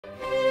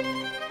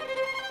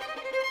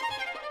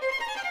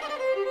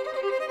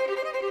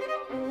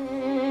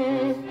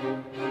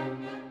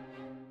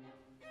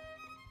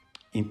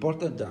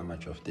Important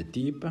damage of the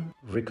tip,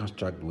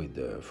 reconstruct with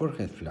the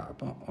forehead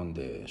flap on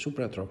the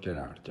supratrochlear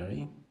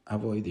artery,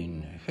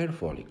 avoiding hair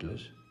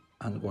follicles,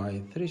 and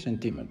wide 3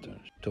 cm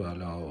to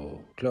allow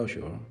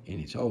closure in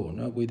its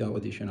own without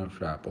additional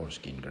flap or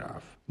skin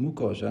graft.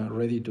 Mucosa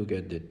ready to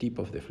get the tip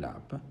of the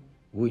flap,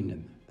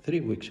 weaned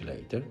 3 weeks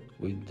later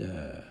with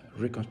the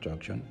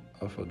reconstruction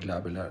of a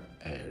globular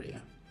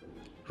area.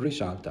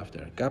 Result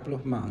after a couple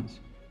of months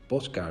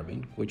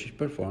post-carving, which is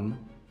performed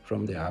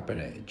from the upper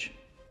edge.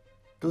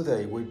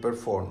 Today we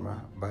perform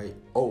by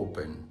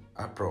open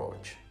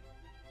approach,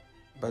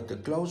 but the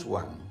closed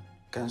one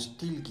can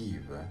still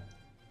give a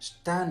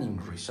stunning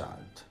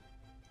result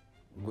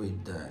with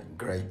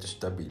great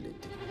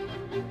stability.